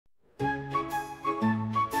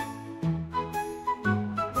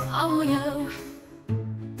Oh, you,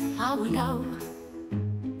 oh no.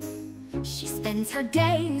 She spends her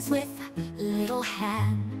days with little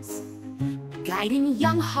hands, guiding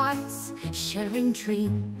young hearts, sharing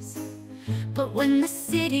dreams. But when the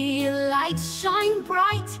city lights shine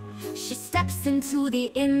bright, she steps into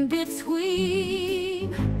the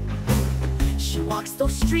in-between. She walks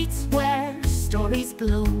those streets where stories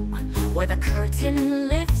bloom, where the curtain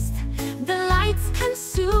lifts, the lights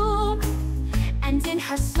consume. And in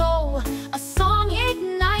her soul, a song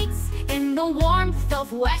ignites in the warmth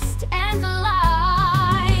of West End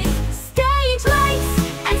life. Stage lights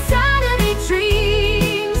and Saturday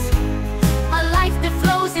dreams, a life that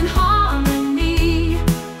flows in harmony.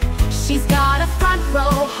 She's got a front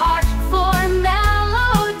row heart for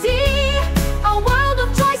melody, a world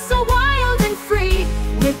of joy so wild and free,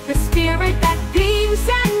 with the spirit that beams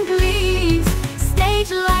and gleams.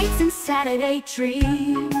 Stage lights and Saturday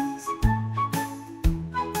dreams.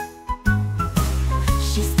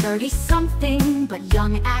 She's 30-something, but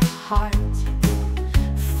young at heart,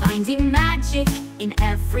 finding magic in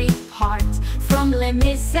every part. From Les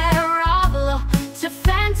Miserables to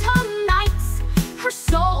Phantom Nights, her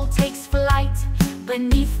soul takes flight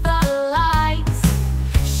beneath the lights.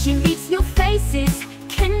 She meets new faces,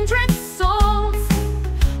 kindred souls,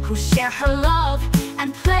 who share her love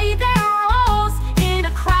and play their roles. In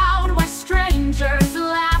a crowd where strangers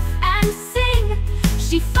laugh and sing,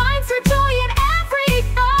 she finds her joy in every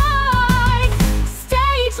thought.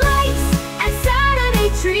 Stage lights and Saturday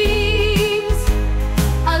dreams,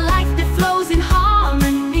 a life that flows in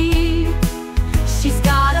harmony. She's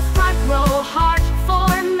got a front row heart for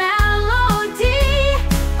melody,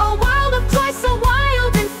 a world of joy so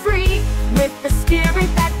wild and free, with the spirit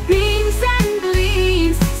that beams and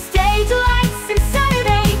gleams. Stage lights and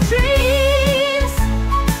Saturday dreams.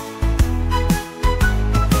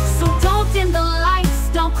 So don't dim the lights,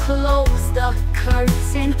 don't close the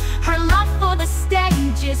curtain. Her love for the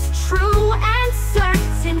stage is true and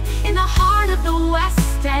certain. In the heart of the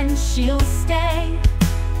West End she'll stay,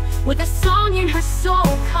 with a song in her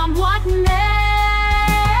soul, come what may.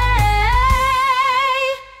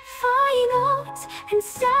 Fine art and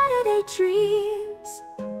Saturday dreams,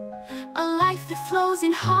 a life that flows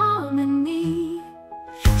in harmony.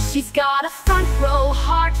 She's got a front row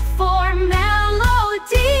heart for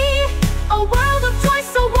melody, a world of joy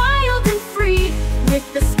so wild and free, with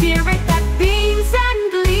the spirit that beams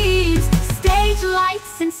and gleams. Stage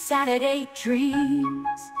lights and Saturday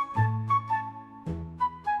dreams.